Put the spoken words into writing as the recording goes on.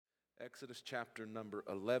Exodus chapter number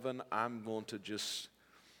 11. I'm going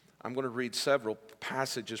to read several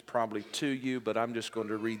passages probably to you, but I'm just going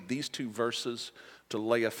to read these two verses to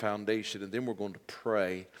lay a foundation, and then we're going to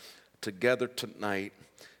pray together tonight.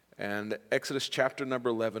 And Exodus chapter number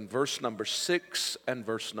 11, verse number 6 and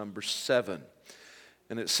verse number 7.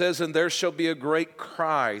 And it says, "And there shall be a great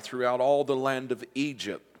cry throughout all the land of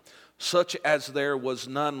Egypt, such as there was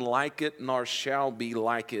none like it, nor shall be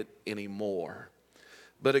like it anymore.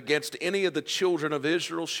 But against any of the children of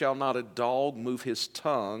Israel shall not a dog move his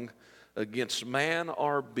tongue against man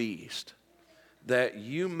or beast, that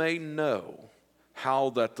you may know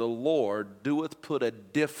how that the Lord doeth put a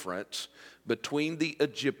difference between the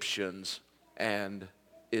Egyptians and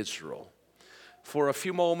Israel." For a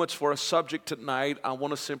few moments, for a subject tonight, I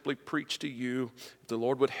want to simply preach to you, if the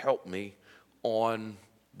Lord would help me, on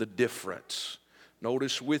the difference.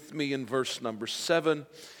 Notice with me in verse number 7,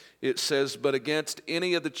 it says, "But against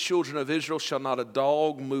any of the children of Israel shall not a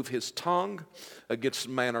dog move his tongue against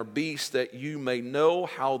man or beast, that you may know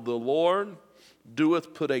how the Lord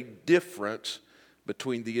doeth put a difference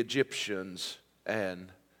between the Egyptians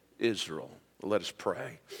and Israel." Let us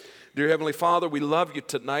pray. Dear Heavenly Father, we love you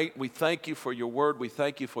tonight. We thank you for your word. We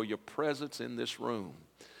thank you for your presence in this room.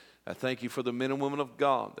 I thank you for the men and women of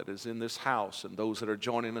God that is in this house and those that are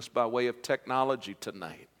joining us by way of technology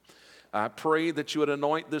tonight. I pray that you would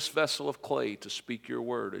anoint this vessel of clay to speak your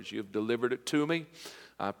word as you have delivered it to me.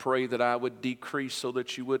 I pray that I would decrease so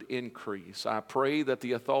that you would increase. I pray that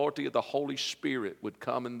the authority of the Holy Spirit would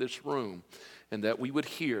come in this room and that we would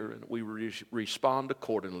hear and we would respond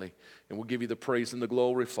accordingly. And we'll give you the praise and the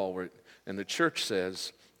glory for it. And the church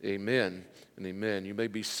says, amen and amen. You may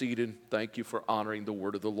be seated. Thank you for honoring the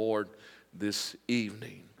word of the Lord this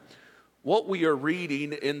evening. What we are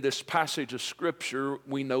reading in this passage of Scripture,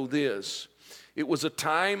 we know this. It was a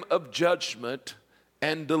time of judgment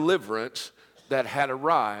and deliverance that had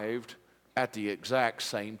arrived at the exact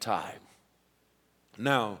same time.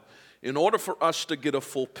 Now, in order for us to get a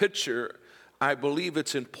full picture, I believe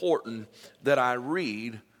it's important that I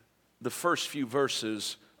read the first few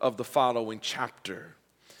verses of the following chapter.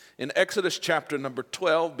 In Exodus chapter number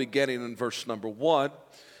 12, beginning in verse number 1,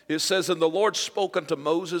 it says, "And the Lord spoke unto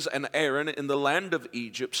Moses and Aaron in the land of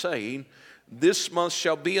Egypt, saying, This month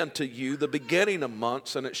shall be unto you the beginning of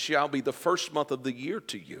months, and it shall be the first month of the year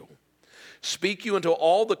to you. Speak you unto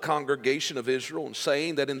all the congregation of Israel, and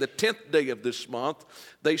saying that in the 10th day of this month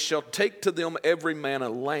they shall take to them every man a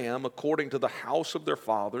lamb according to the house of their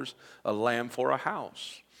fathers, a lamb for a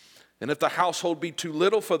house. And if the household be too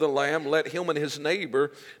little for the lamb, let him and his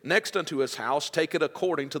neighbor next unto his house take it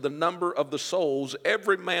according to the number of the souls,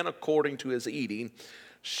 every man according to his eating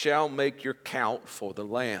shall make your count for the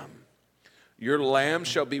lamb. Your lamb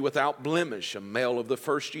shall be without blemish, a male of the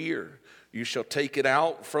first year. You shall take it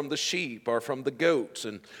out from the sheep or from the goats,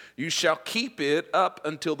 and you shall keep it up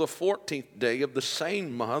until the 14th day of the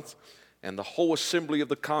same month, and the whole assembly of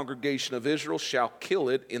the congregation of Israel shall kill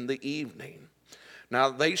it in the evening. Now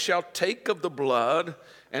they shall take of the blood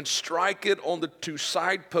and strike it on the two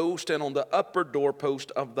side posts and on the upper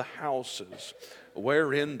doorpost of the houses,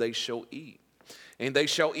 wherein they shall eat. And they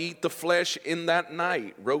shall eat the flesh in that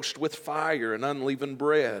night, roast with fire and unleavened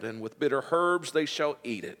bread, and with bitter herbs they shall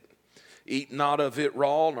eat it. Eat not of it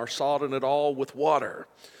raw, nor sodden it all with water,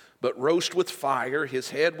 but roast with fire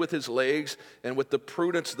his head with his legs, and with the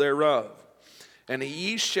prudence thereof. And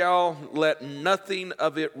ye shall let nothing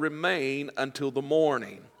of it remain until the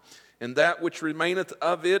morning. And that which remaineth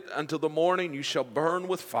of it until the morning you shall burn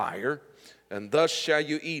with fire, and thus shall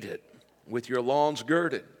you eat it, with your loins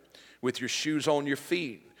girded, with your shoes on your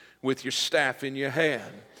feet, with your staff in your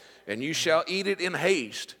hand. And you shall eat it in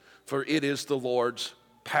haste, for it is the Lord's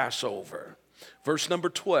Passover. Verse number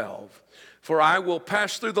 12, "For I will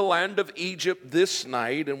pass through the land of Egypt this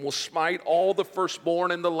night, and will smite all the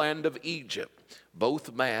firstborn in the land of Egypt,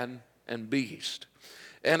 both man and beast.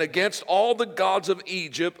 And against all the gods of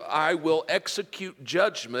Egypt I will execute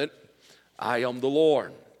judgment. I am the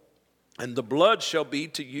Lord. And the blood shall be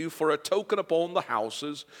to you for a token upon the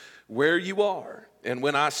houses where you are. And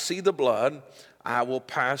when I see the blood, I will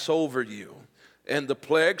pass over you. And the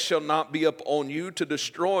plague shall not be upon you to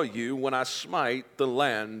destroy you when I smite the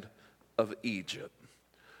land of Egypt."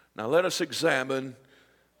 Now let us examine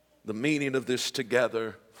the meaning of this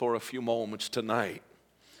together for a few moments tonight.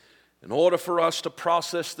 In order for us to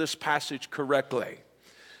process this passage correctly,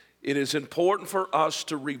 it is important for us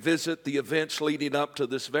to revisit the events leading up to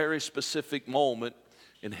this very specific moment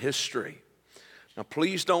in history. Now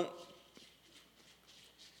please don't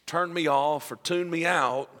turn me off or tune me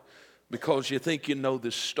out because you think you know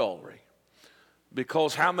this story.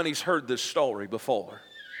 Because how many's heard this story before?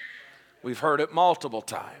 We've heard it multiple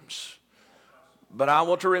times. But I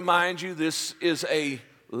want to remind you, this is a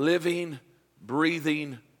living,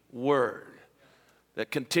 breathing word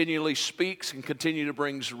that continually speaks and continually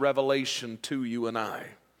brings revelation to you and I.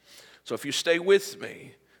 So if you stay with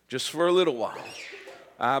me just for a little while,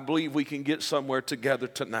 I believe we can get somewhere together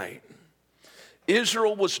tonight.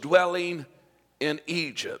 Israel was dwelling in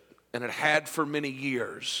Egypt, and it had for many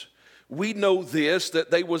years. We know this,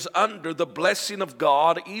 that they was under the blessing of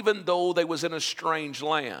God, even though they was in a strange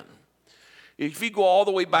land. If you go all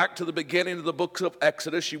the way back to the beginning of the book of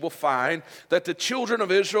Exodus, you will find that the children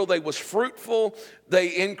of Israel, they was fruitful, they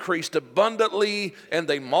increased abundantly, and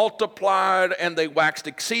they multiplied, and they waxed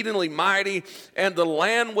exceedingly mighty, and the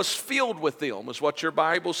land was filled with them, is what your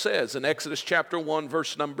Bible says in Exodus chapter 1,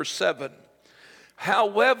 verse number 7.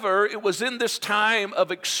 However, it was in this time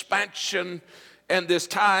of expansion and this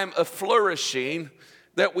time of flourishing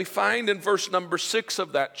that we find in verse number 6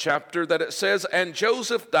 of that chapter that it says, and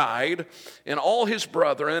Joseph died, and all his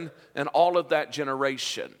brethren, and all of that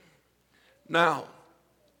generation. Now,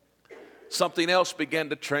 something else began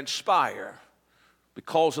to transpire.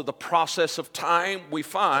 Because of the process of time, we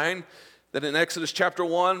find that in Exodus chapter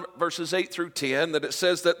 1, verses 8 through 10, that it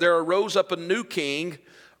says that there arose up a new king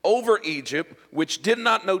over Egypt, which did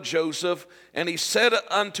not know Joseph, and he said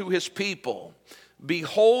unto his people,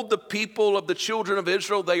 behold, the people of the children of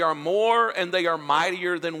Israel, they are more and they are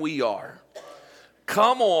mightier than we are.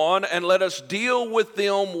 Come on, and let us deal with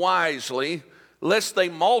them wisely, lest they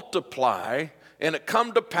multiply, and it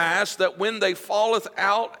come to pass that when they falleth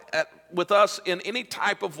out with us in any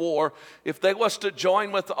type of war, if they was to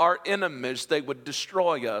join with our enemies, they would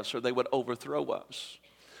destroy us, or they would overthrow us.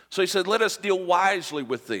 So he said, let us deal wisely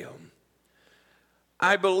with them.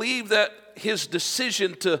 I believe that his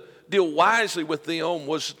decision to deal wisely with them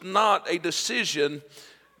was not a decision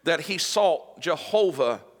that he sought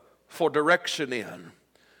Jehovah for direction in.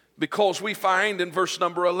 Because we find in verse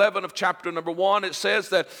number 11 of chapter number 1, it says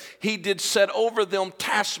that he did set over them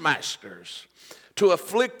taskmasters to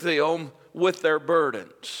afflict them with their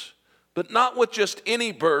burdens. But not with just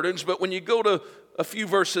any burdens, but when you go to a few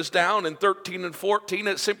verses down in 13 and 14,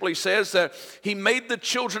 it simply says that he made the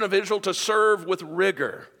children of Israel to serve with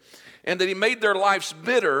rigor, and that he made their lives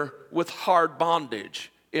bitter with hard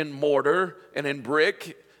bondage in mortar and in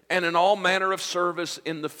brick and in all manner of service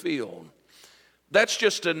in the field. That's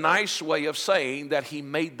just a nice way of saying that he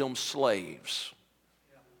made them slaves.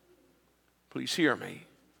 Please hear me.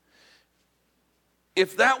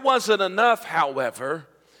 If that wasn't enough, however,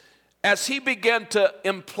 as he began to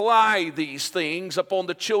imply these things upon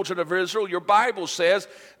the children of Israel, your Bible says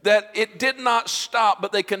that it did not stop,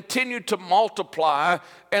 but they continued to multiply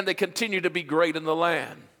and they continued to be great in the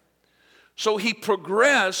land. So he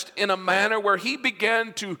progressed in a manner where he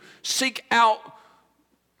began to seek out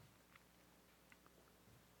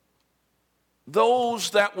those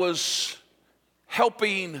that was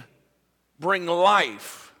helping bring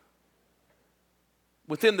life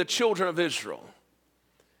within the children of Israel.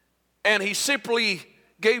 And he simply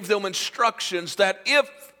gave them instructions that if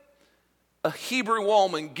a Hebrew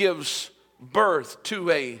woman gives birth to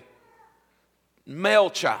a male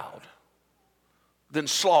child, then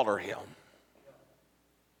slaughter him.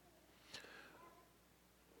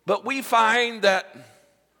 But we find that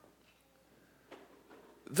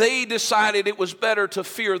they decided it was better to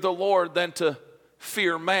fear the Lord than to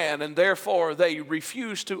fear man, and therefore they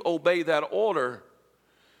refused to obey that order,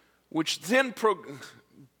 which then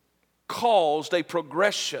caused a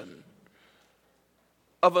progression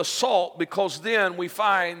of assault, because then we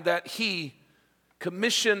find that he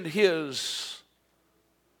commissioned his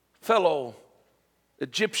fellow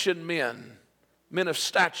Egyptian men, men of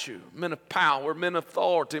stature, men of power, men of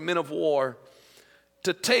authority, men of war,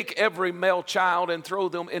 to take every male child and throw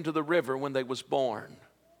them into the river when they was born.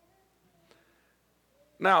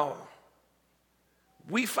 Now,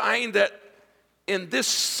 we find that in this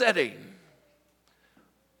setting,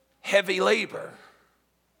 heavy labor,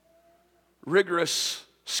 rigorous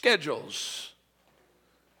schedules,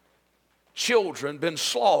 children been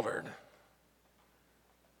slaughtered.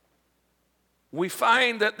 We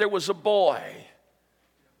find that there was a boy,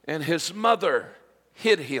 and his mother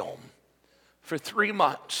hid him for 3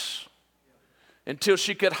 months until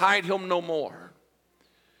she could hide him no more.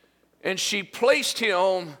 And she placed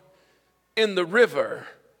him in the river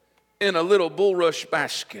in a little bulrush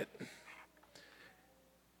basket.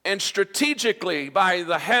 And strategically, by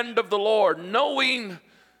the hand of the Lord, knowing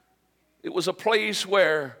it was a place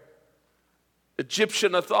where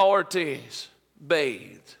Egyptian authorities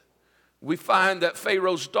bathed, we find that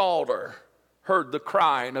Pharaoh's daughter heard the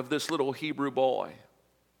crying of this little Hebrew boy.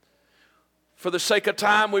 For the sake of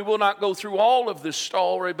time, we will not go through all of this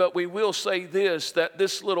story, but we will say this, that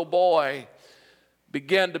this little boy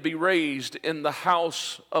began to be raised in the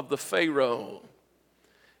house of the Pharaoh.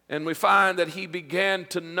 And we find that he began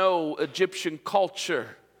to know Egyptian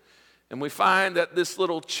culture. And we find that this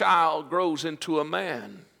little child grows into a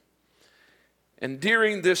man. And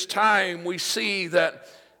during this time, we see that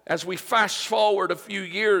as we fast forward a few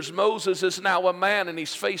years, Moses is now a man and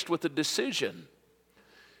he's faced with a decision.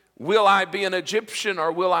 Will I be an Egyptian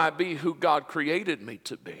or will I be who God created me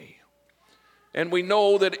to be? And we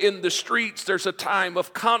know that in the streets there's a time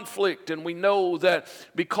of conflict, and we know that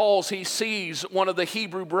because he sees one of the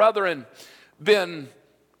Hebrew brethren been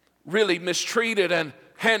really mistreated and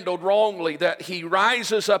handled wrongly, that he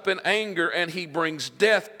rises up in anger and he brings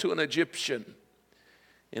death to an Egyptian.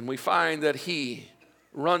 And we find that he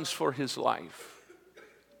runs for his life.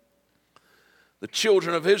 The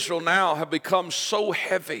children of Israel now have become so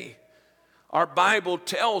heavy. Our Bible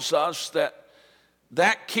tells us that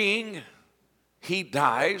that king, he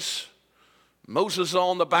dies. Moses is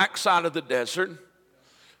on the backside of the desert,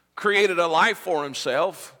 created a life for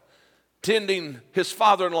himself, tending his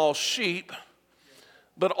father-in-law's sheep.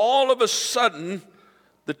 But all of a sudden,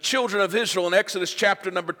 the children of Israel in Exodus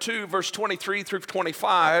chapter number 2, verse 23 through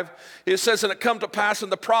 25, it says, and it come to pass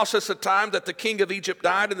in the process of time that the king of Egypt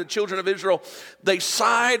died, and the children of Israel, they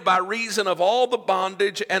sighed by reason of all the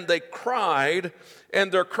bondage, and they cried,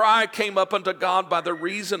 and their cry came up unto God by the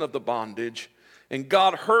reason of the bondage. And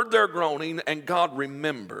God heard their groaning, and God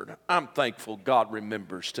remembered. I'm thankful God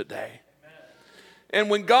remembers today. And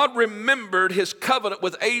when God remembered his covenant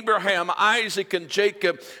with Abraham, Isaac, and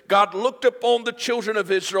Jacob, God looked upon the children of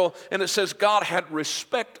Israel, and it says God had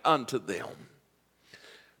respect unto them.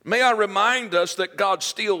 May I remind us that God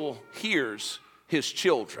still hears his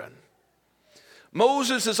children.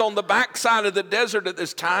 Moses is on the backside of the desert at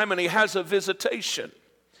this time, and he has a visitation.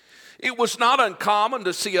 It was not uncommon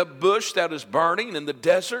to see a bush that is burning in the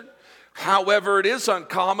desert. However, it is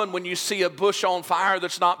uncommon when you see a bush on fire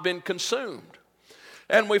that's not been consumed.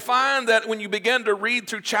 And we find that when you begin to read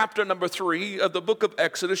through chapter number 3 of the book of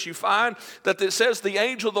Exodus, you find that it says the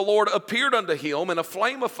angel of the Lord appeared unto him in a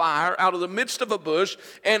flame of fire out of the midst of a bush,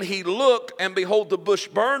 and he looked, and behold, the bush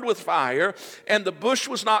burned with fire, and the bush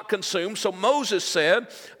was not consumed. So Moses said,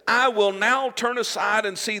 I will now turn aside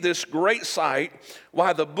and see this great sight,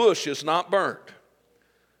 why the bush is not burnt.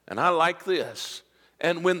 And I like this.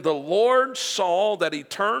 And when the Lord saw that he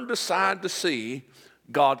turned aside to see,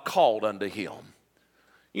 God called unto him.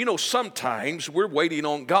 You know, sometimes we're waiting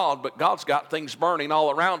on God, but God's got things burning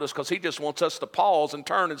all around us because he just wants us to pause and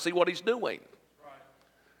turn and see what he's doing. Right.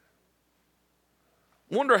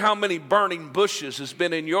 Wonder how many burning bushes has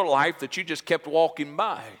been in your life that you just kept walking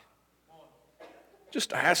by.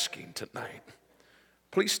 Just asking tonight.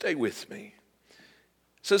 Please stay with me. It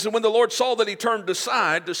says, and when the Lord saw that he turned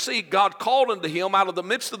aside to see, God called unto him out of the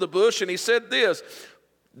midst of the bush, and he said this,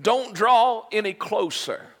 don't draw any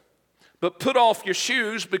closer, but put off your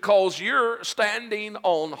shoes, because you're standing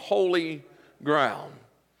on holy ground.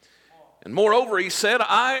 And moreover, he said,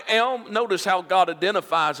 I am, notice how God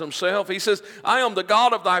identifies himself. He says, I am the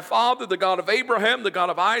God of thy father, the God of Abraham, the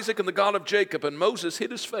God of Isaac, and the God of Jacob. And Moses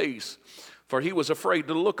hid his face, for he was afraid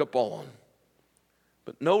to look upon.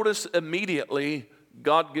 But notice immediately,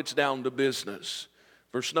 God gets down to business.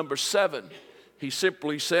 Verse number 7, he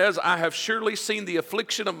simply says, I have surely seen the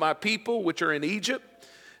affliction of my people which are in Egypt,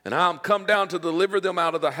 and I am come down to deliver them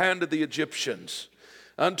out of the hand of the Egyptians.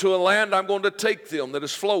 Unto a land I'm going to take them that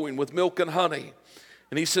is flowing with milk and honey.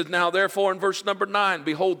 And he said, now therefore in verse number 9,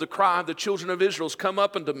 behold, the cry of the children of Israel has come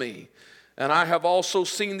up unto me. And I have also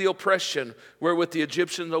seen the oppression wherewith the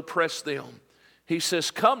Egyptians oppress them. He says,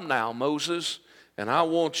 come now, Moses, and I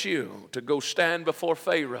want you to go stand before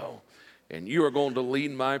Pharaoh, and you are going to lead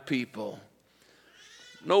my people.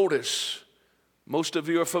 Notice, most of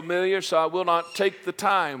you are familiar, so I will not take the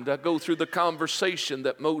time to go through the conversation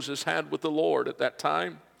that Moses had with the Lord at that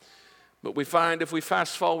time. But we find, if we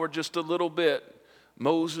fast forward just a little bit,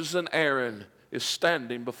 Moses and Aaron is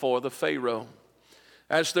standing before the Pharaoh.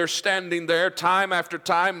 As they're standing there, time after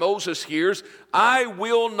time, Moses hears, I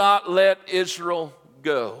will not let Israel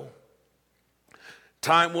go.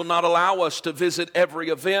 Time will not allow us to visit every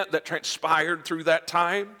event that transpired through that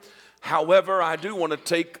time. However, I do want to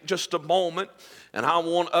take just a moment, and I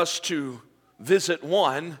want us to visit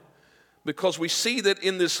one, because we see that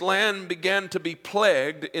in this land began to be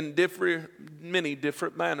plagued in many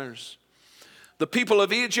different manners. The people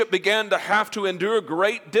of Egypt began to have to endure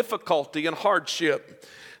great difficulty and hardship.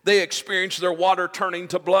 They experienced their water turning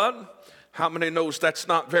to blood. How many knows that's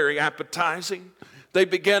not very appetizing? They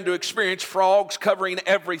began to experience frogs covering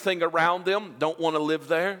everything around them. Don't want to live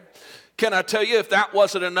there. Can I tell you, if that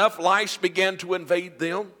wasn't enough, lice began to invade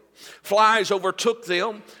them. Flies overtook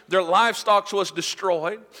them. Their livestock was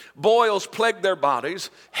destroyed. Boils plagued their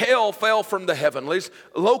bodies. Hail fell from the heavenlies.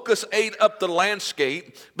 Locusts ate up the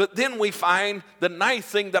landscape. But then we find the ninth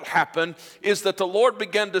thing that happened is that the Lord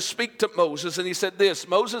began to speak to Moses, and he said this,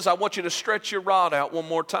 Moses, I want you to stretch your rod out one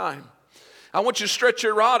more time. I want you to stretch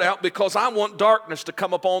your rod out because I want darkness to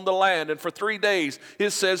come upon the land. And for 3 days, it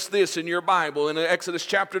says this in your Bible, in Exodus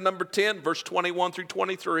chapter number 10, verse 21 through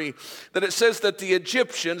 23, that it says that the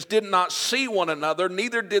Egyptians did not see one another,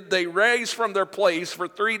 neither did they rise from their place for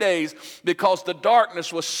 3 days because the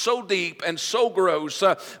darkness was so deep and so gross.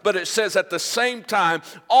 But it says at the same time,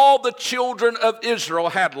 all the children of Israel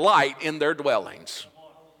had light in their dwellings.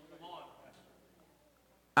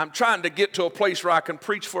 I'm trying to get to a place where I can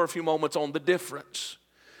preach for a few moments on the difference.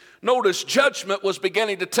 Notice judgment was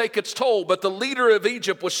beginning to take its toll, but the leader of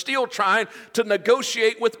Egypt was still trying to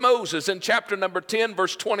negotiate with Moses. In chapter number 10,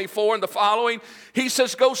 verse 24 and the following, he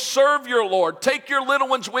says, go serve your Lord, take your little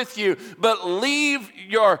ones with you, but leave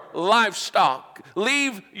your livestock,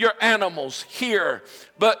 leave your animals here.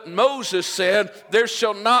 But Moses said, there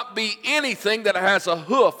shall not be anything that has a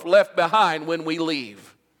hoof left behind when we leave.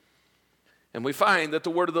 And we find that the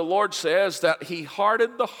word of the Lord says that he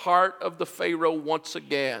hardened the heart of the Pharaoh once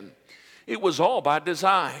again. It was all by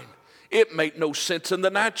design. It made no sense in the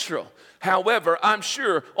natural. However, I'm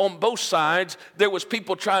sure on both sides there was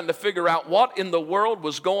people trying to figure out what in the world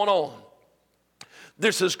was going on.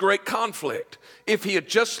 There's this great conflict. If he had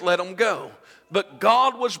just let them go. But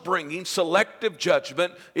God was bringing selective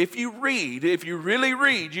judgment. If you really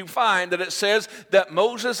read, you find that it says that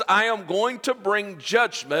Moses, I am going to bring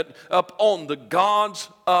judgment upon the gods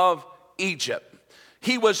of Egypt.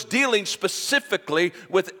 He was dealing specifically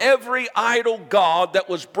with every idol god that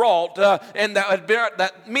was brought and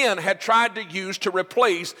that men had tried to use to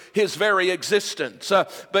replace his very existence.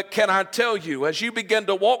 But can I tell you, as you begin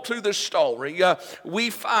to walk through this story, we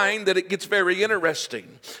find that it gets very interesting.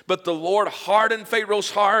 But the Lord hardened Pharaoh's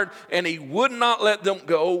heart, and he would not let them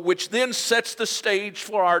go, which then sets the stage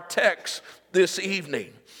for our text this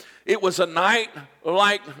evening. It was a night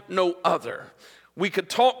like no other. We could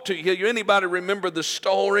talk to you. Anybody remember the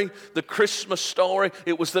story, the Christmas story?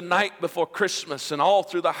 It was the night before Christmas, and all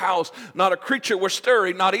through the house, not a creature was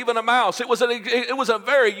stirring, not even a mouse. It was a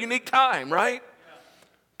very unique time, right?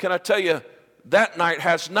 Can I tell you, that night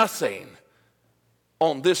has nothing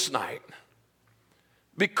on this night.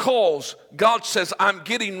 Because God says, I'm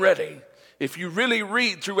getting ready. If you really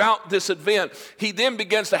read throughout this event, he then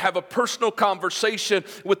begins to have a personal conversation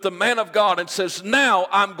with the man of God and says, now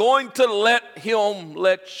I'm going to let him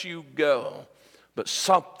let you go. But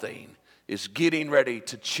something is getting ready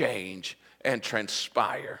to change and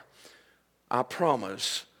transpire. I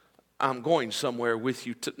promise I'm going somewhere with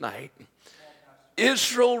you tonight.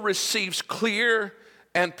 Israel receives clear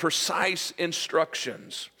and precise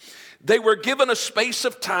instructions. They were given a space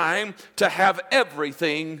of time to have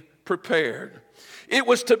everything prepared. It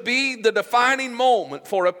was to be the defining moment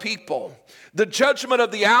for a people. The judgment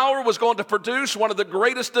of the hour was going to produce one of the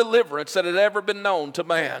greatest deliverance that had ever been known to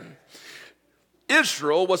man.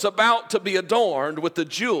 Israel was about to be adorned with the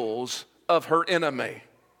jewels of her enemy.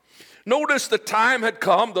 Notice the time had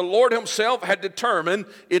come. The Lord himself had determined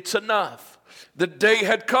it's enough. The day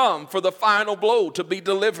had come for the final blow to be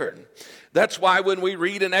delivered. That's why when we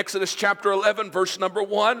read in Exodus chapter 11, verse number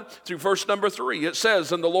 1 through verse number 3, it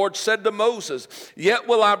says, and the Lord said to Moses, yet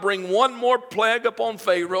will I bring one more plague upon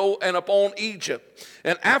Pharaoh and upon Egypt,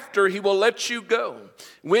 and after he will let you go.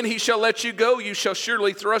 When he shall let you go, you shall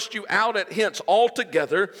surely thrust you out at hence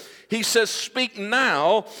altogether. He says, speak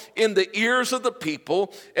now in the ears of the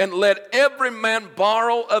people, and let every man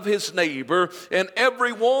borrow of his neighbor, and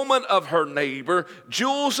every woman of her neighbor,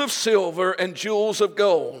 jewels of silver and jewels of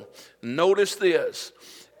gold. Notice this,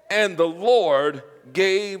 and the Lord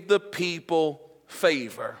gave the people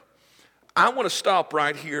favor. I want to stop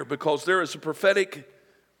right here because there is a prophetic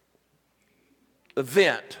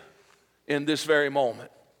event in this very moment.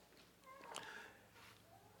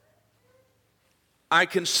 I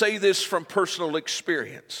can say this from personal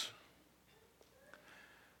experience.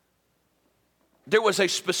 There was a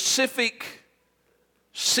specific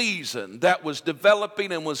season that was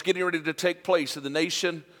developing and was getting ready to take place in the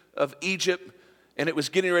nation of Egypt, and it was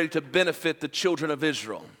getting ready to benefit the children of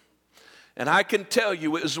Israel. And I can tell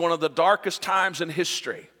you it was one of the darkest times in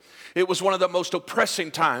history. It was one of the most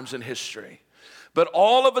oppressing times in history. But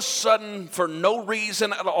all of a sudden, for no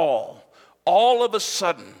reason at all of a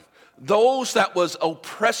sudden, those that was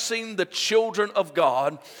oppressing the children of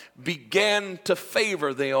God began to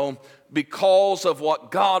favor them because of what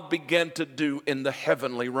God began to do in the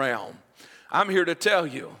heavenly realm. I'm here to tell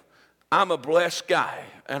you, I'm a blessed guy,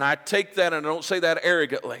 and I take that and I don't say that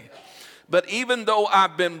arrogantly. But even though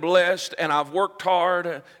I've been blessed and I've worked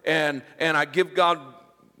hard and I give God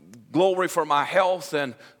glory for my health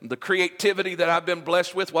and the creativity that I've been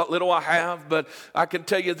blessed with, what little I have, but I can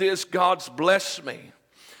tell you this, God's blessed me.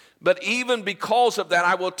 But even because of that,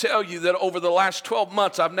 I will tell you that over the last 12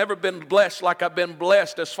 months, I've never been blessed like I've been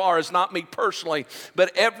blessed as far as not me personally,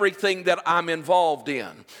 but everything that I'm involved in.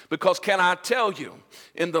 Because can I tell you,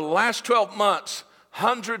 in the last 12 months,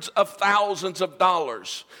 hundreds of thousands of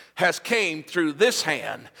dollars has came through this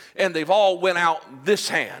hand, and they've all went out this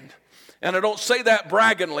hand. And I don't say that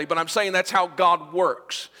braggingly, but I'm saying that's how God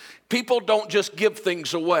works. People don't just give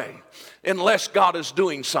things away unless God is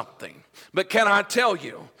doing something. But can I tell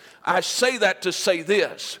you, I say that to say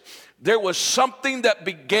this. There was something that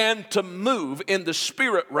began to move in the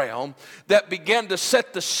spirit realm that began to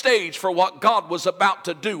set the stage for what God was about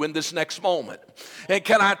to do in this next moment. And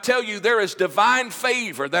can I tell you, there is divine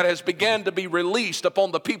favor that has begun to be released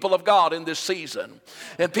upon the people of God in this season.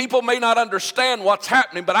 And people may not understand what's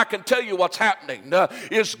happening, but I can tell you what's happening.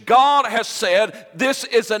 Is God has said, this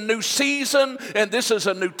is a new season, and this is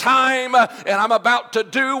a new time, and I'm about to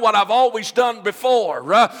do what I've always done before.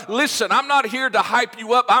 Listen, I'm not here to hype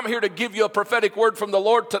you up. I'm here to give you a prophetic word from the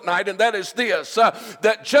Lord tonight, and that is this,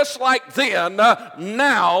 that just like then,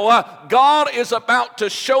 now God is about to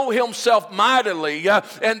show himself mightily,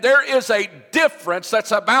 and there is a difference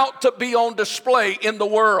that's about to be on display in the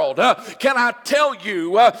world. Can I tell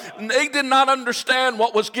you, they did not understand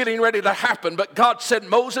what was getting ready to happen, but God said,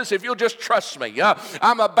 Moses, if you'll just trust me,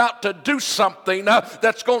 I'm about to do something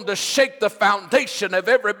that's going to shake the foundation of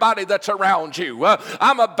everybody that's around you.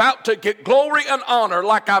 I'm about to get glory and honor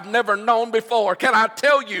like I've never known before. Can I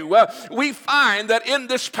tell you, we find that in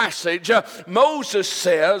this passage, Moses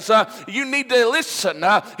says, you need to listen.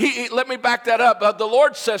 Let me back that up. The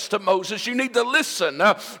Lord says to Moses, you need to listen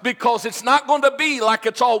because it's not going to be like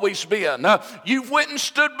it's always been. You've went and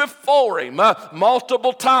stood before him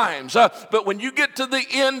multiple times, but when you get to the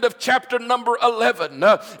end of chapter number 11,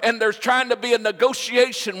 and there's trying to be a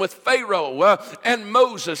negotiation with Pharaoh and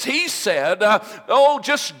Moses, he said, oh,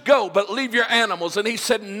 just go, but leave your animals. And he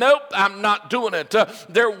said, nope, I'm not doing it.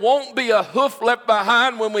 There won't be a hoof left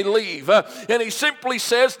behind when we leave. And he simply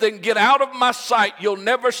says, then get out of my sight. You'll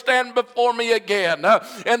never stand before me again.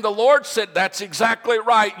 And the Lord said, that's exactly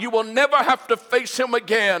right. You will never have to face him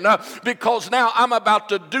again because now I'm about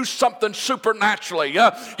to do something supernaturally.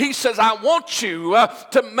 He says, I want you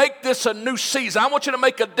to make this a new season. I want you to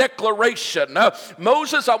make a declaration.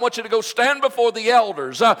 Moses, I want you to go stand before the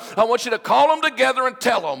elders. I want you to call them together and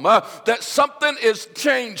tell them that something is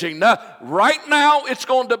changing. Right now, it's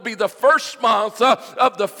going to be the first month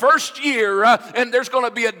of the first year, and there's going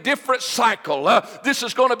to be a different cycle. This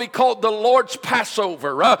is going to be called the Lord's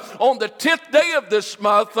Passover. On the 10th day of this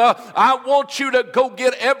month, I want you to go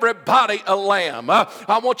get everybody a lamb.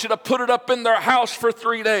 I want you to put it up in their house for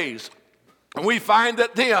 3 days. We find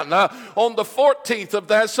that then on the 14th of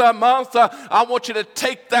this month, I want you to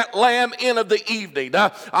take that lamb in of the evening.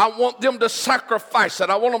 I want them to sacrifice it.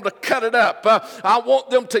 I want them to cut it up. I want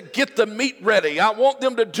them to get the meat ready. I want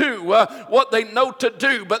them to do what they know to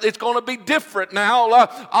do, but it's going to be different now.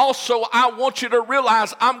 Also, I want you to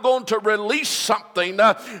realize I'm going to release something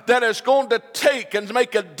that is going to take and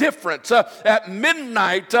make a difference. At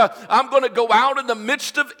midnight, I'm going to go out in the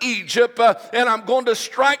midst of Egypt, and I'm going to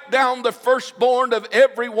strike down the firstborn of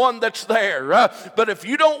everyone that's there. But if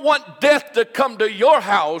you don't want death to come to your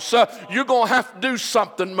house, you're going to have to do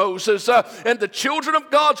something, Moses. And the children of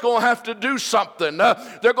God's going to have to do something.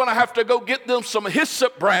 They're going to have to go get them some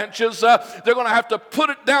hyssop branches. They're going to have to put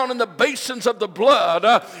it down in the basins of the blood.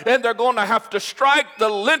 And they're going to have to strike the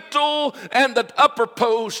lintel and the upper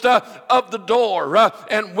post of the door.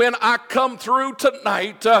 And when I come through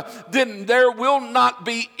tonight, then there will not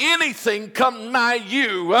be anything come nigh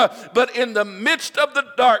you. But in the midst of the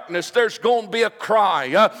darkness, there's going to be a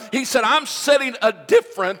cry. He said, I'm setting a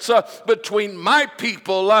difference between my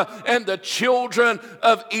people and the children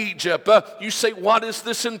of Egypt. You say, what is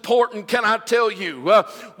this important? Can I tell you?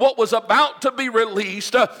 What was about to be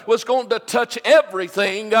released was going to touch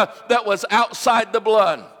everything that was outside the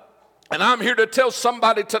blood. And I'm here to tell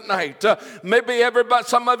somebody tonight, maybe everybody,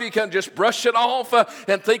 some of you can just brush it off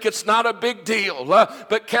and think it's not a big deal.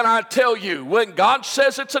 But can I tell you, when God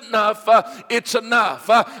says it's enough, it's enough.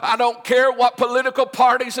 I don't care what political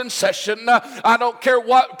party's in session. I don't care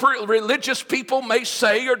what religious people may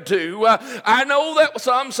say or do. I know that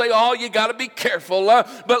some say, oh, you got to be careful.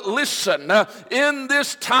 But listen, in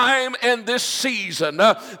this time and this season,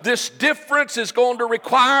 this difference is going to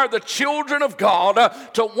require the children of God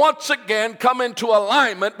to once again come into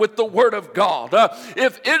alignment with the Word of God.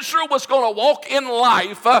 If Israel was going to walk in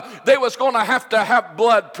life, they was going to have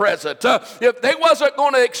blood present. If they wasn't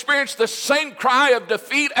going to experience the same cry of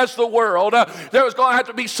defeat as the world, there was going to have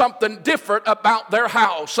to be something different about their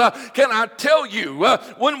house. Can I tell you,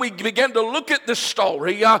 when we begin to look at this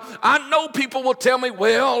story, I know people will tell me,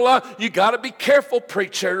 well, you got to be careful,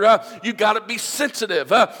 preacher. You got to be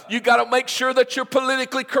sensitive. You got to make sure that you're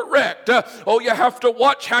politically correct. Oh, you have to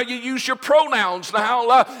watch how you use your pronouns now,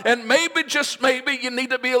 and maybe, just maybe, you need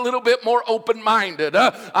to be a little bit more open-minded.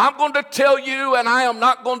 I'm going to tell you, and I am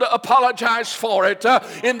not going to apologize for it,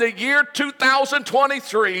 in the year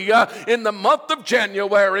 2023, in the month of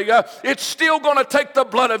January, it's still going to take the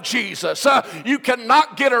blood of Jesus. You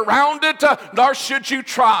cannot get around it, nor should you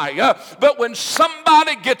try. But when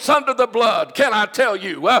somebody gets under the blood, can I tell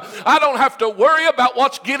you, I don't have to worry about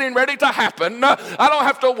what's getting ready to happen. I don't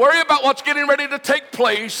have to worry about what's getting ready to take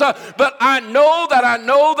place. But I know that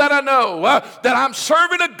I'm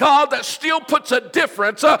serving a God that still puts a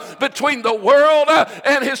difference between the world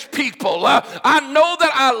and his people. I know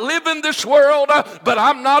that I live in this world, but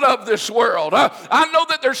I'm not of this world. I know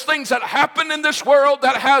that there's things that happen in this world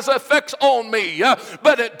that has effects on me,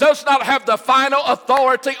 but it does not have the final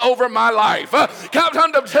authority over my life.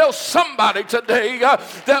 I'm to tell somebody today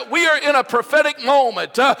that we are in a prophetic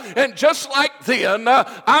moment, and just like then,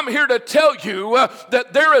 I'm here to tell you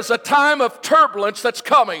that there is a time of turbulence that's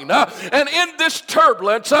coming. And in this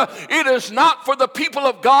turbulence, it is not for the people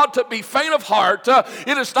of God to be faint of heart.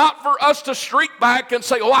 It is not for us to streak back and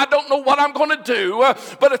say, oh, I don't know what I'm going to do.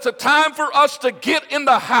 But it's a time for us to get in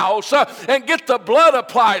the house and get the blood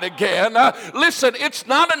applied again. Listen, it's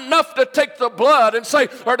not enough to take the blood and say,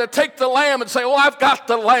 or to take the lamb and say, oh, I've got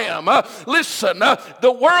the lamb. Listen,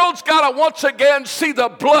 the world's got to once again see the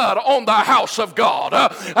blood on the house of God.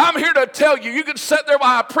 I'm here to tell you, you can sit there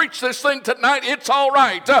while I preach this thing tonight, it's all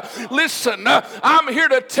right. Listen, I'm here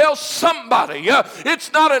to tell somebody,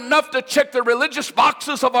 it's not enough to check the religious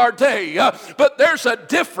boxes of our day, but there's a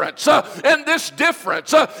difference, and this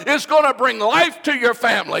difference is going to bring life to your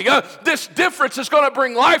family. This difference is going to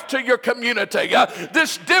bring life to your community.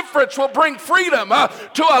 This difference will bring freedom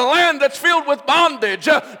to a land that's filled with bondage,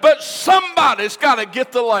 but somebody's got to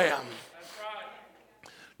get the lamb.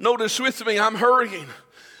 Notice with me, I'm hurrying.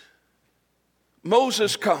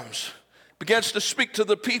 Moses comes, begins to speak to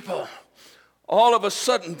the people. All of a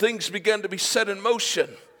sudden, things begin to be set in motion.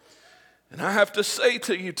 And I have to say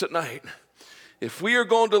to you tonight, if we are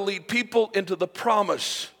going to lead people into the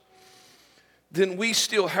promise, then we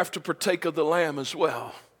still have to partake of the Lamb as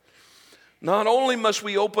well. Not only must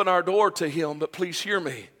we open our door to him, but please hear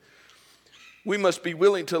me, we must be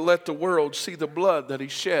willing to let the world see the blood that he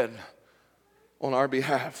shed on our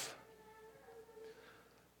behalf.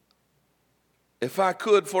 If I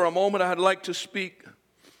could, for a moment, I'd like to speak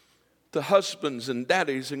to husbands and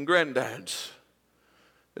daddies and granddads,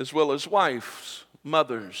 as well as wives,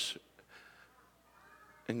 mothers,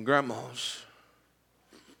 and grandmas.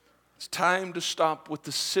 It's time to stop with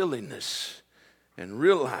the silliness and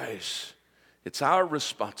realize it's our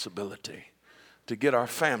responsibility to get our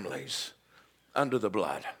families under the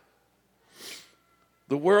blood.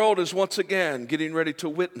 The world is once again getting ready to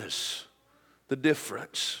witness the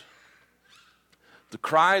difference. The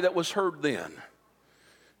cry that was heard then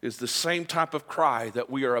is the same type of cry that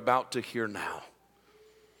we are about to hear now.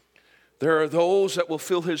 There are those that will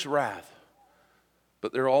feel his wrath,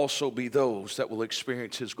 but there will also be those that will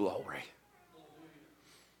experience his glory.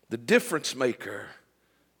 The difference maker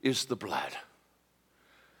is the blood.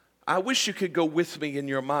 I wish you could go with me in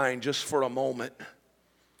your mind just for a moment.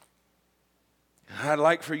 I'd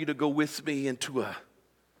like for you to go with me into a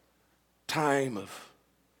time of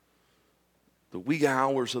the wee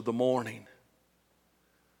hours of the morning.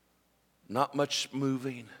 Not much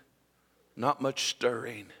moving, not much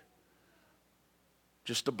stirring,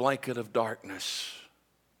 just a blanket of darkness.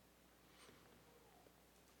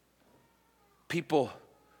 People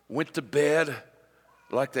went to bed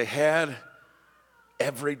like they had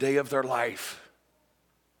every day of their life.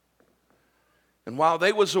 And while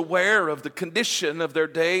they was aware of the condition of their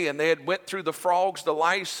day, and they had went through the frogs, the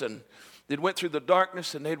lice, and they'd went through the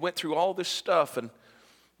darkness, and they'd went through all this stuff, and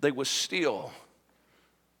they were still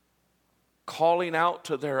calling out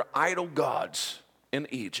to their idol gods in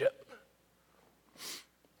Egypt.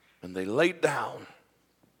 And they laid down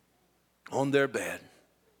on their bed.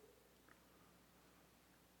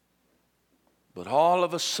 But all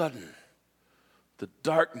of a sudden, the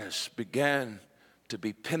darkness began to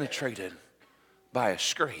be penetrated by a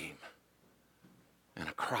scream and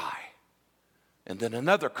a cry, and then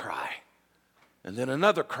another cry, and then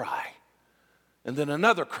another cry, and then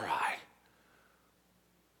another cry.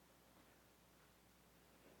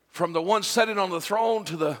 From the one sitting on the throne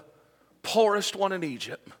to the poorest one in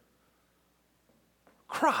Egypt,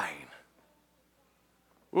 crying,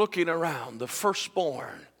 looking around, the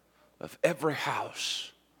firstborn of every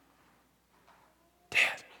house,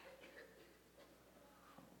 dead.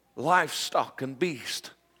 Livestock and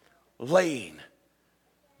beast laying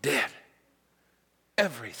dead.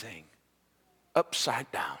 Everything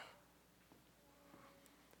upside down.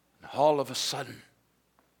 And all of a sudden,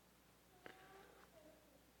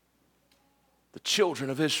 the children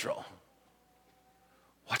of Israel,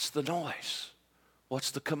 what's the noise?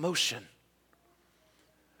 What's the commotion?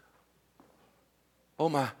 Oh,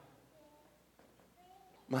 my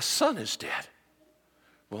son is dead.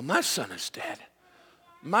 Well, my son is dead.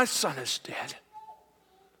 My son is dead.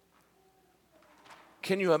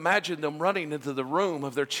 Can you imagine them running into the room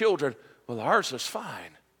of their children? Well, ours is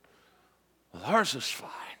fine. Well, ours is fine.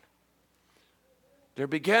 There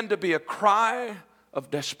began to be a cry of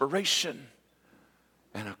desperation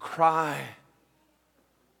and a cry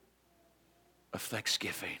of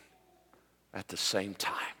thanksgiving at the same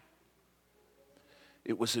time.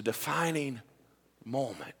 It was a defining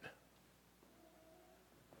moment.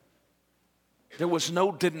 There was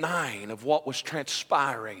no denying of what was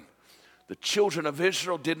transpiring. The children of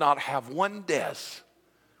Israel did not have one death,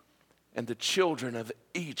 and the children of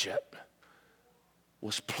Egypt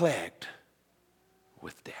was plagued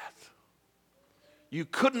with death. You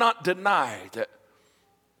could not deny that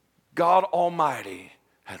God Almighty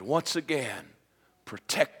had once again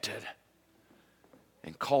protected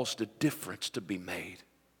and caused a difference to be made.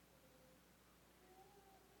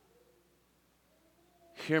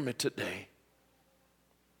 Hear me today.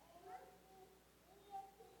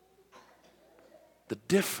 The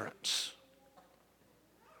difference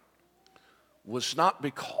was not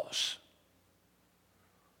because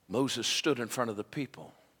Moses stood in front of the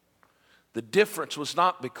people. The difference was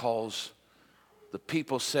not because the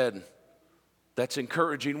people said, "That's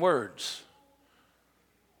encouraging words."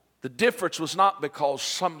 The difference was not because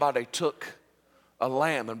somebody took a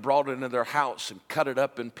lamb and brought it into their house and cut it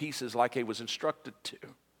up in pieces like he was instructed to.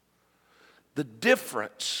 The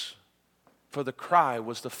difference for the cry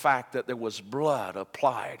was the fact that there was blood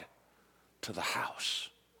applied to the house.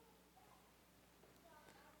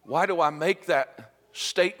 Why do I make that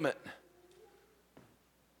statement?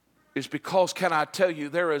 Is because, can I tell you,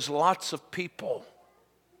 there is lots of people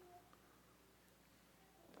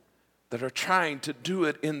that are trying to do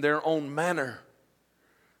it in their own manner,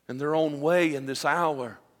 in their own way in this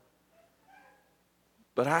hour.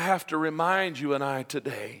 But I have to remind you and I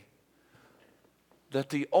today that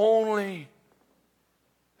the only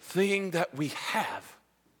thing that we have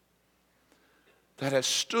that has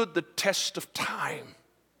stood the test of time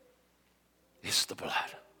is the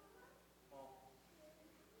blood.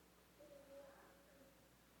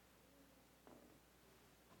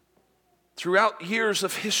 Throughout years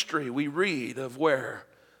of history, we read of where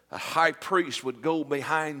a high priest would go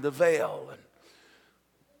behind the veil and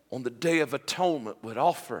on the Day of Atonement would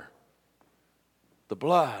offer the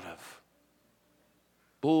blood of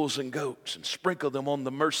bulls and goats and sprinkle them on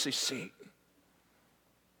the mercy seat.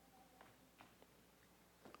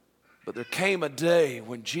 But there came a day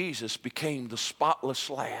when Jesus became the spotless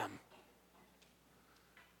lamb.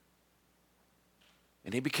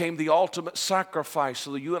 And he became the ultimate sacrifice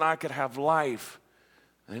so that you and I could have life.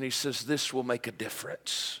 And he says, this will make a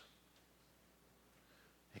difference.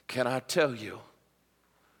 And can I tell you,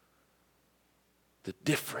 the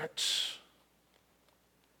difference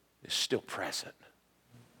is still present.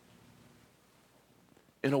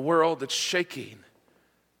 In a world that's shaking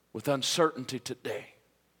with uncertainty today,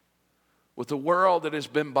 with a world that has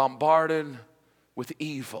been bombarded with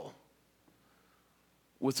evil,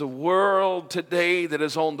 with a world today that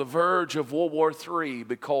is on the verge of World War III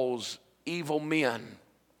because evil men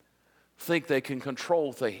think they can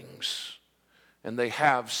control things and they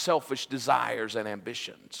have selfish desires and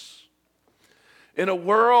ambitions. In a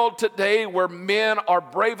world today where men are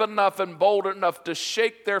brave enough and bold enough to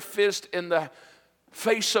shake their fist in the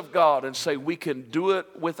face of God and say, we can do it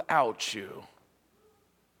without you.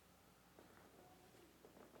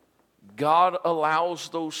 God allows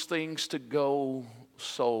those things to go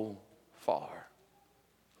so far.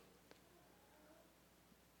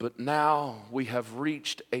 But now we have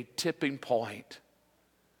reached a tipping point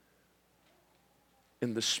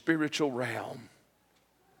in the spiritual realm.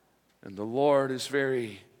 And the Lord is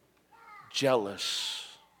very jealous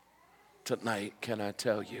tonight, can I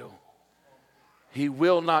tell you. He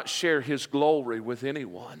will not share His glory with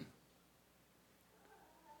anyone.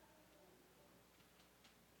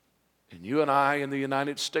 And you and I in the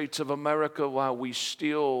United States of America, while we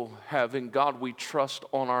still have in God we trust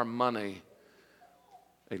on our money,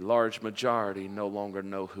 a large majority no longer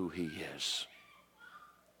know who He is.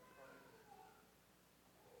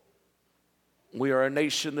 We are a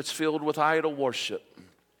nation that's filled with idol worship.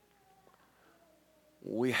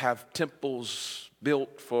 We have temples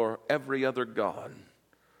built for every other god,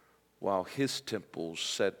 while His temples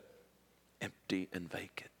sit empty and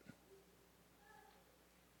vacant.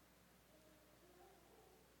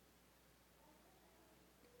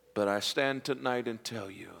 But I stand tonight and tell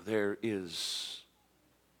you, there is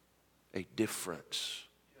a difference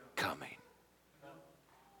coming.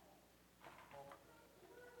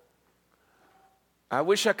 I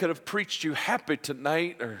wish I could have preached you happy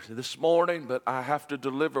tonight or this morning, but I have to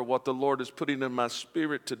deliver what the Lord is putting in my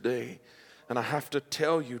spirit today. And I have to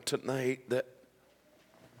tell you tonight that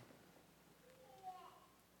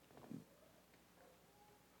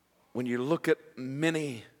when you look at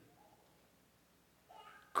many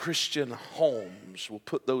Christian homes, we'll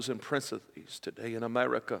put those in parentheses today in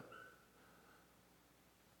America,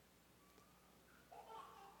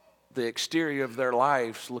 the exterior of their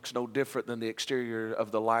lives looks no different than the exterior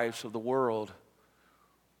of the lives of the world.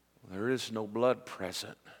 There is no blood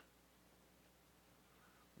present.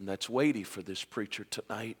 And that's weighty for this preacher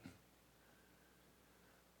tonight.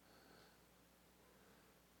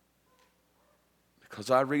 Because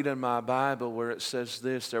I read in my Bible where it says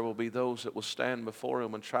this, there will be those that will stand before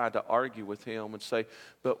Him and try to argue with Him and say,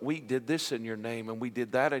 but we did this in your name, and we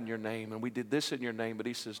did that in your name, and we did this in your name. But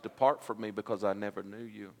He says, depart from me because I never knew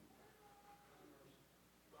you.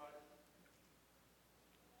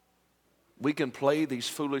 We can play these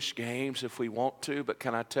foolish games if we want to, but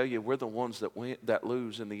can I tell you, we're the ones that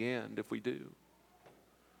lose in the end if we do.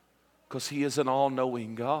 Because He is an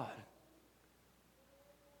all-knowing God.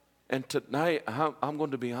 And tonight, I'm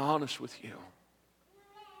going to be honest with you.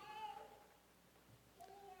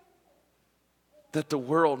 That the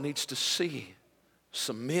world needs to see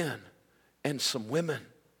some men and some women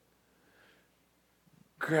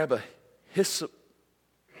grab a hyssop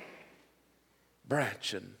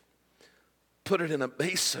branch and put it in a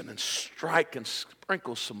basin and strike and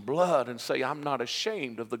sprinkle some blood and say, I'm not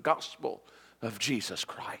ashamed of the gospel of Jesus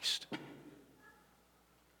Christ.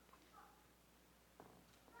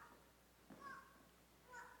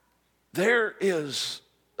 There is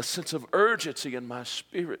a sense of urgency in my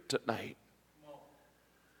spirit tonight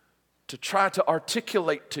to try to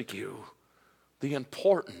articulate to you the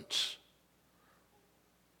importance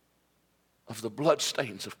of the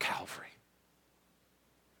bloodstains of Calvary.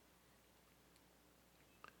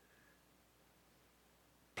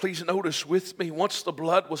 Please notice with me, once the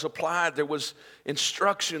blood was applied, there was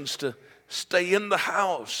instructions to stay in the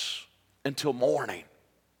house until morning.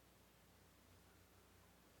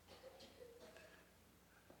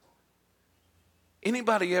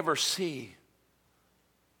 Anybody ever see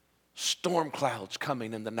storm clouds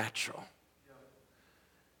coming in the natural?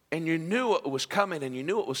 And you knew it was coming, and you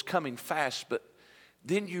knew it was coming fast, but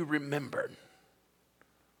then you remembered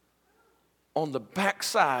on the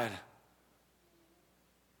backside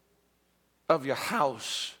of your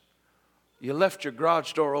house, you left your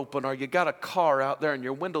garage door open, or you got a car out there and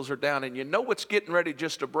your windows are down, and you know it's getting ready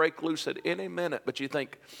just to break loose at any minute, but you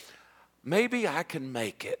think, maybe I can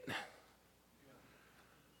make it.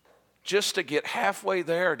 Just to get halfway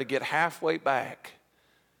there, to get halfway back,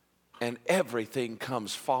 and everything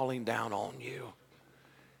comes falling down on you.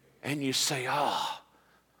 And you say,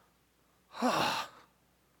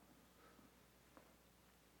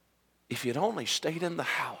 if you'd only stayed in the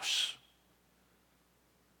house.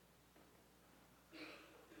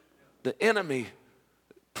 The enemy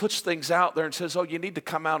puts things out there and says, oh, you need to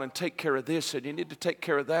come out and take care of this, and you need to take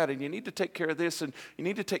care of that, and you need to take care of this, and you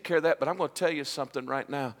need to take care of that. But I'm going to tell you something right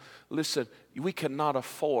now. Listen, we cannot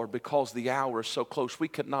afford, because the hour is so close, we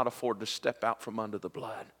cannot afford to step out from under the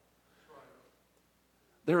blood.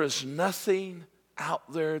 There is nothing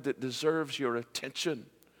out there that deserves your attention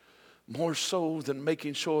more so than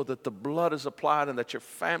making sure that the blood is applied and that your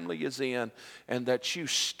family is in and that you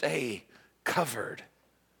stay covered.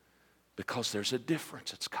 Because there's a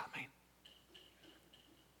difference that's coming.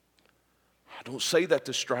 I don't say that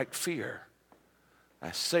to strike fear.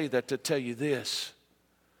 I say that to tell you this,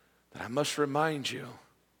 that I must remind you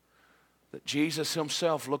that Jesus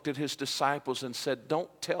himself looked at his disciples and said, don't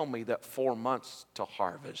tell me that 4 months to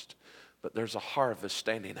harvest, but there's a harvest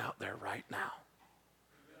standing out there right now.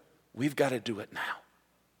 We've got to do it now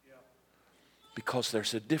because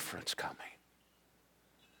there's a difference coming.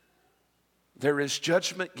 There is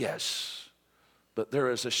judgment, yes, but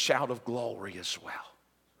there is a shout of glory as well.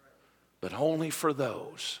 But only for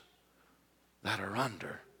those that are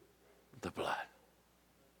under the blood.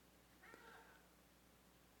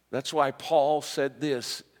 That's why Paul said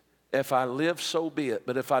this, if I live, so be it,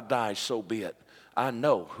 but if I die, so be it. I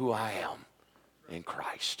know who I am in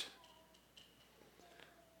Christ.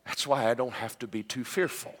 That's why I don't have to be too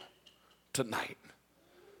fearful tonight,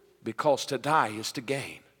 because to die is to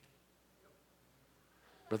gain.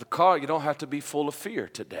 Brother Carl, you don't have to be full of fear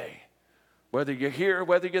today. Whether you're here or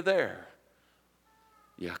whether you're there,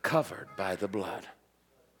 you're covered by the blood.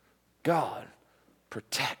 God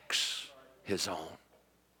protects his own.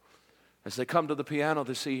 As they come to the piano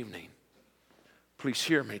this evening, please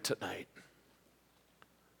hear me tonight.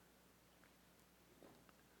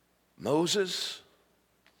 Moses,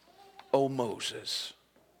 oh Moses,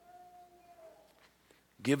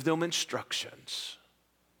 give them instructions.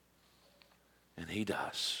 And he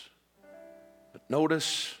does. But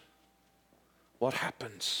notice what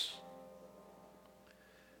happens.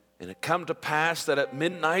 And it come to pass that at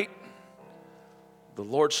midnight, the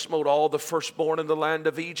Lord smote all the firstborn in the land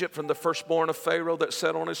of Egypt, from the firstborn of Pharaoh that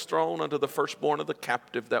sat on his throne unto the firstborn of the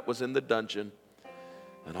captive that was in the dungeon,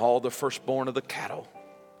 and all the firstborn of the cattle.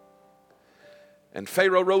 And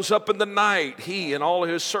Pharaoh rose up in the night, he and all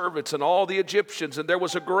his servants and all the Egyptians, and there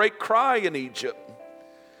was a great cry in Egypt,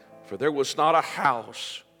 for there was not a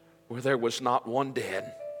house where there was not one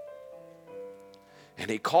dead. And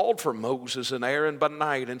he called for Moses and Aaron by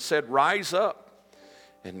night and said, rise up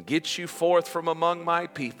and get you forth from among my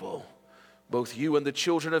people, both you and the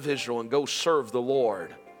children of Israel, and go serve the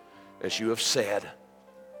Lord as you have said.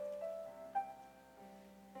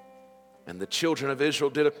 And the children of Israel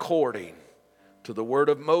did according to the word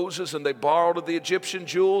of Moses, and they borrowed of the Egyptian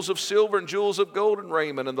jewels of silver and jewels of gold and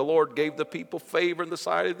raiment. And the Lord gave the people favor in the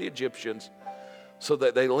sight of the Egyptians, so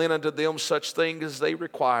that they lent unto them such things as they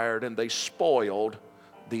required, and they spoiled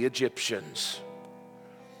the Egyptians.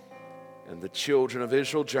 And the children of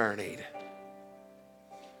Israel journeyed.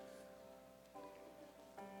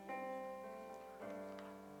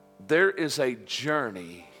 There is a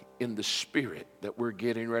journey in the Spirit that we're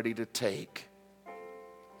getting ready to take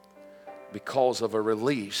because of a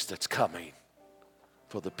release that's coming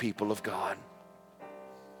for the people of God.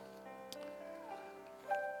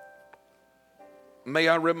 May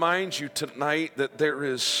I remind you tonight that there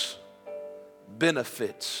is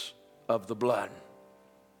benefits of the blood.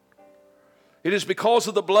 It is because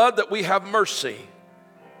of the blood that we have mercy.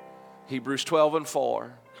 Hebrews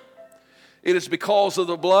 12:4. It is because of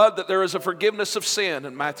the blood that there is a forgiveness of sin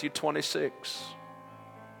in Matthew 26.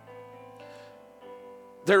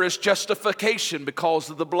 There is justification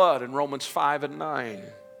because of the blood in Romans 5:9.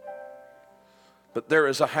 But there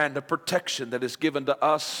is a hand of protection that is given to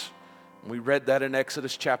us. We read that in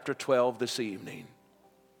Exodus chapter 12 this evening.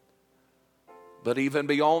 But even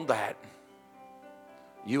beyond that,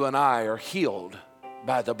 you and I are healed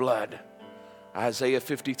by the blood. Isaiah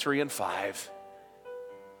 53:5.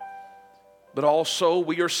 But also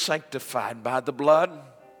we are sanctified by the blood.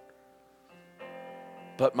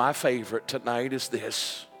 But my favorite tonight is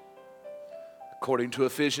this. According to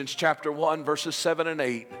Ephesians chapter 1, verses 7 and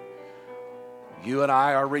 8, you and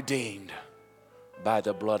I are redeemed by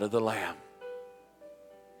the blood of the Lamb.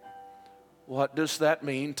 What does that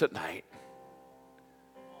mean tonight?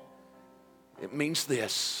 It means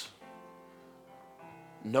this: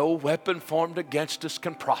 no weapon formed against us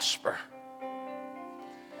can prosper.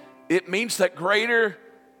 It means that greater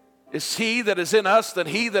is He that is in us than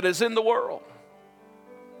he that is in the world.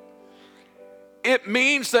 It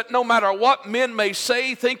means that no matter what men may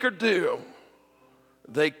say, think, or do,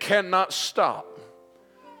 they cannot stop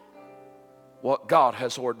what God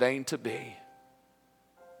has ordained to be.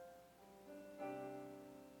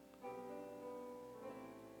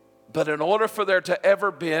 But in order for there to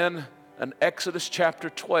ever been an Exodus chapter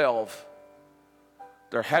 12,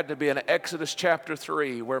 there had to be an Exodus chapter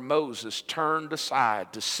 3 where Moses turned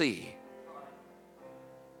aside to see.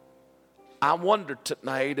 I wonder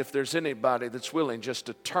tonight if there's anybody that's willing just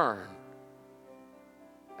to turn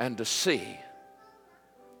and to see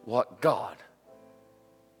what God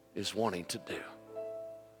is wanting to do.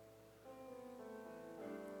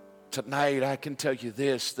 Tonight I can tell you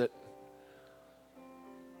this, that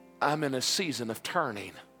I'm in a season of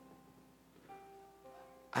turning.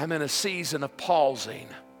 I'm in a season of pausing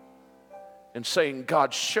and saying,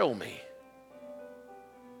 God, show me.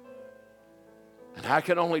 And I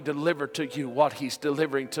can only deliver to you what He's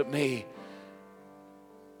delivering to me.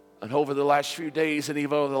 And over the last few days and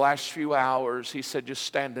even over the last few hours, He said, just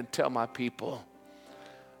stand and tell my people,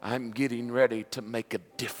 I'm getting ready to make a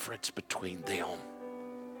difference between them.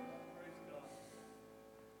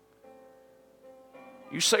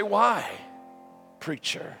 You say, why,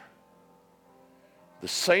 preacher? The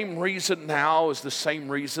same reason now is the same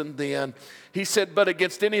reason then. He said, but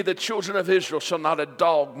against any of the children of Israel shall not a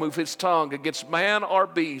dog move his tongue against man or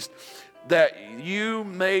beast, that you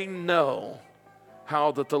may know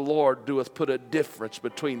how that the Lord doeth put a difference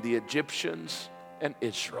between the Egyptians and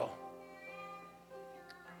Israel.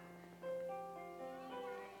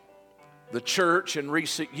 The church in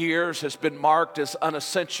recent years has been marked as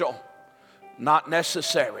unessential, not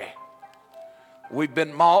necessary. We've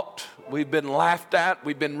been mocked, we've been laughed at,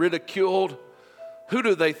 we've been ridiculed. Who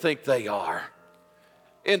do they think they are?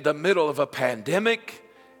 In the middle of a pandemic,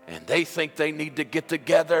 and they think they need to get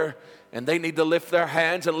together and they need to lift their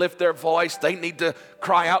hands and lift their voice. They need to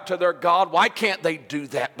cry out to their God. Why can't they do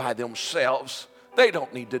that by themselves? They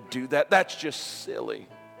don't need to do that. That's just silly.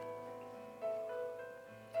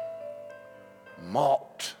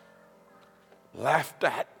 Mocked, laughed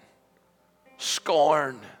at,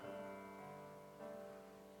 scorned.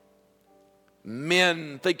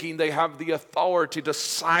 Men thinking they have the authority to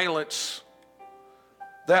silence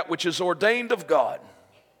that which is ordained of God.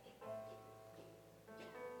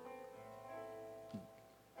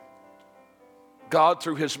 God,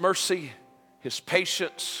 through His mercy, His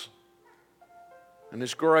patience, and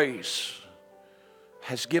His grace,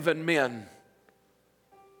 has given men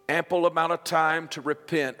ample amount of time to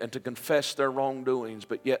repent and to confess their wrongdoings,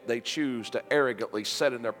 but yet they choose to arrogantly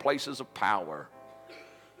sit in their places of power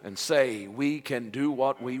and say, we can do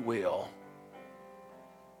what we will.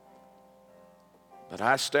 But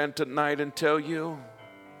I stand tonight and tell you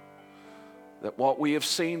that what we have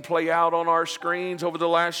seen play out on our screens over the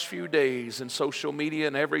last few days in social media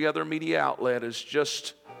and every other media outlet is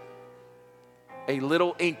just a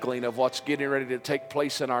little inkling of what's getting ready to take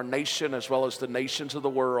place in our nation as well as the nations of the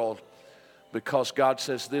world, because God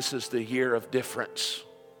says this is the year of difference.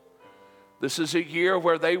 This is a year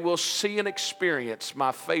where they will see and experience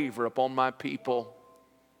my favor upon my people.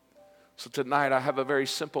 So tonight I have a very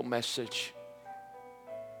simple message.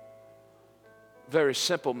 Very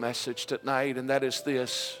simple message tonight, and that is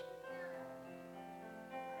this.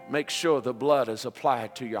 Make sure the blood is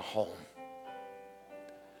applied to your home.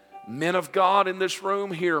 Men of God in this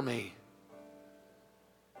room, hear me.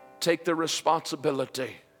 Take the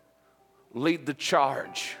responsibility. Lead the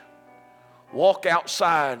charge. Walk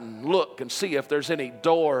outside and look and see if there's any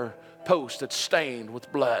door post that's stained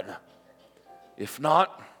with blood. If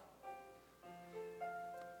not,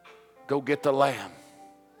 go get the lamb.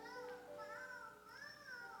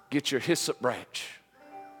 Get your hyssop branch.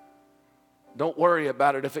 Don't worry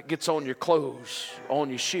about it if it gets on your clothes, on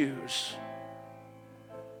your shoes.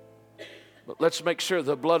 But let's make sure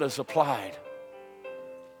the blood is applied,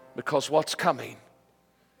 because what's coming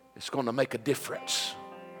is going to make a difference.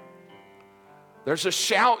 There's a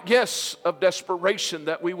shout, yes, of desperation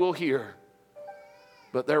that we will hear,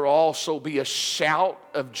 but there will also be a shout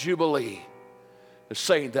of jubilee,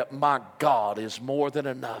 saying that my God is more than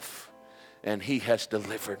enough. And He has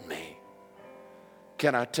delivered me.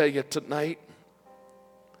 Can I tell you tonight?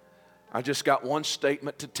 I just got one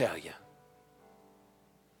statement to tell you.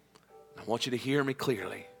 I want you to hear me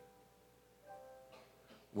clearly.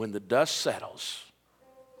 When the dust settles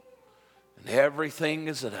and everything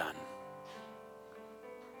is done,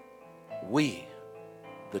 we,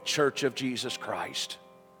 the Church of Jesus Christ,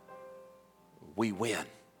 we win.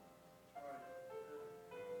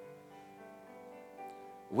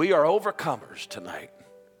 We are overcomers tonight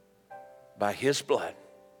by His blood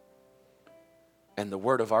and the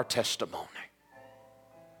word of our testimony.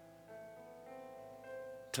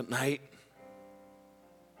 Tonight,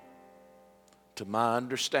 to my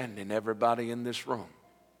understanding, everybody in this room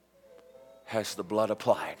has the blood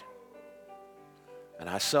applied. And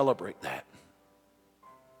I celebrate that.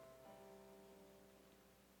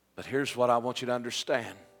 But here's what I want you to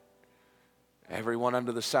understand. Everyone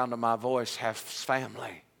under the sound of my voice has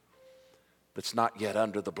family that's not yet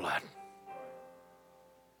under the blood.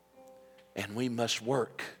 And we must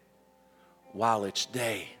work while it's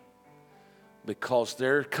day, because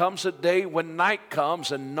there comes a day when night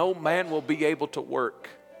comes and no man will be able to work.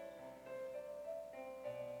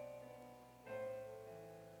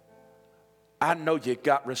 I know you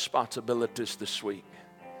got responsibilities this week.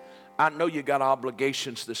 I know you got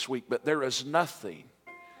obligations this week, but there is nothing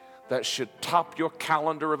that should top your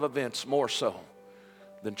calendar of events more so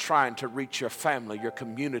than trying to reach your family, your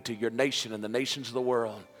community, your nation, and the nations of the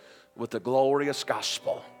world with the glorious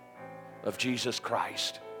gospel of Jesus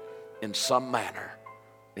Christ in some manner,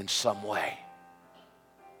 in some way.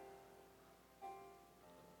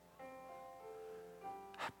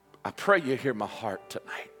 I pray you hear my heart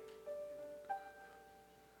tonight.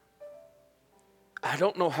 I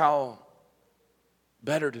don't know how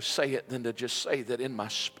better to say it than to just say that in my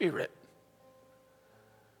spirit.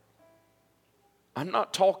 I'm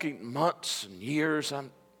not talking months and years.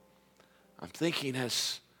 I'm thinking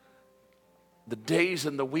as the days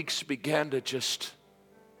and the weeks began to just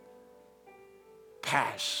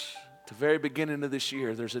pass, at the very beginning of this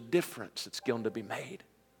year, there's a difference that's going to be made.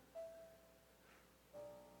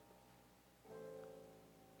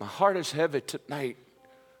 My heart is heavy tonight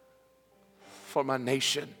for my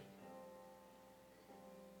nation.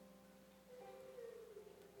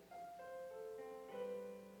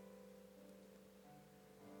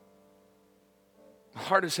 My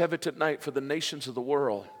heart is heavy tonight for the nations of the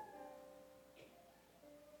world.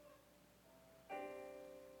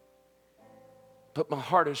 But my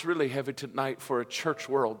heart is really heavy tonight for a church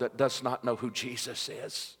world that does not know who Jesus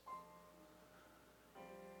is.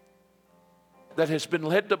 That has been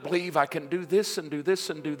led to believe I can do this and do this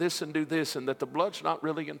and do this and do this, and that the blood's not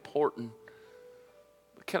really important.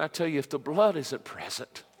 But can I tell you, if the blood isn't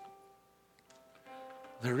present,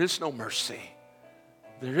 there is no mercy.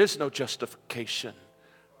 There is no justification.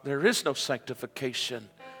 There is no sanctification.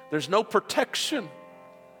 There's no protection.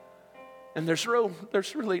 And there's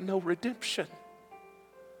really no redemption.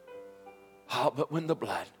 Oh, but when the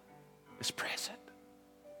blood is present,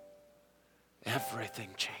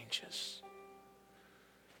 everything changes.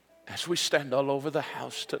 As we stand all over the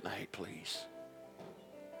house tonight, please.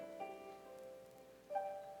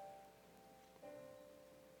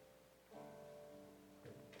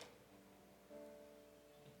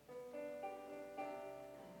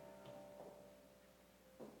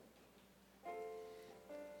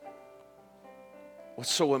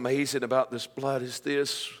 What's so amazing about this blood is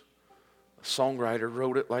this. A songwriter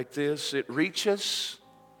wrote it like this: it reaches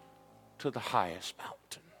to the highest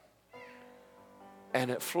mountain, and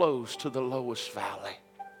it flows to the lowest valley.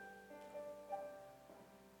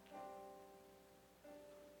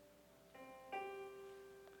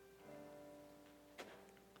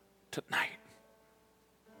 Tonight,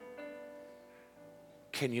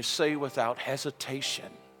 can you say without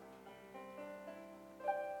hesitation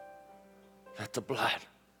that the blood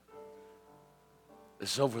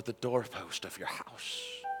is over the doorpost of your house?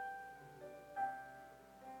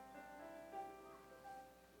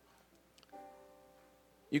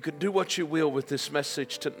 You can do what you will with this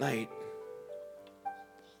message tonight,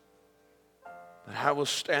 but I will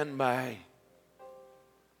stand by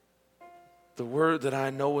the word that I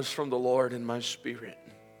know is from the Lord in my spirit,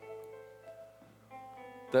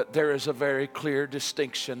 that there is a very clear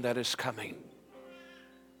distinction that is coming.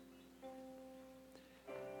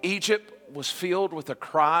 Egypt was filled with a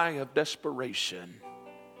cry of desperation,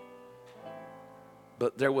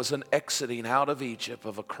 but there was an exiting out of Egypt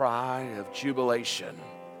of a cry of jubilation,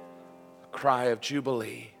 a cry of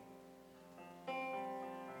jubilee,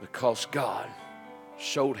 because God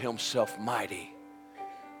showed himself mighty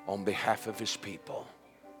on behalf of his people.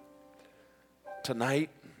 Tonight,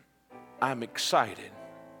 I'm excited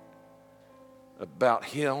about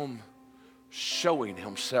him showing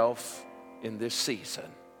himself in this season.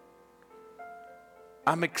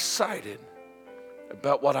 I'm excited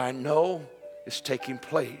about what I know is taking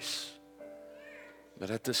place, but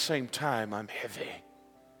at the same time, I'm heavy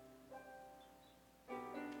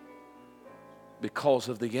because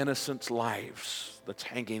of the innocent lives that's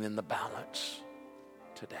hanging in the balance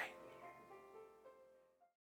today.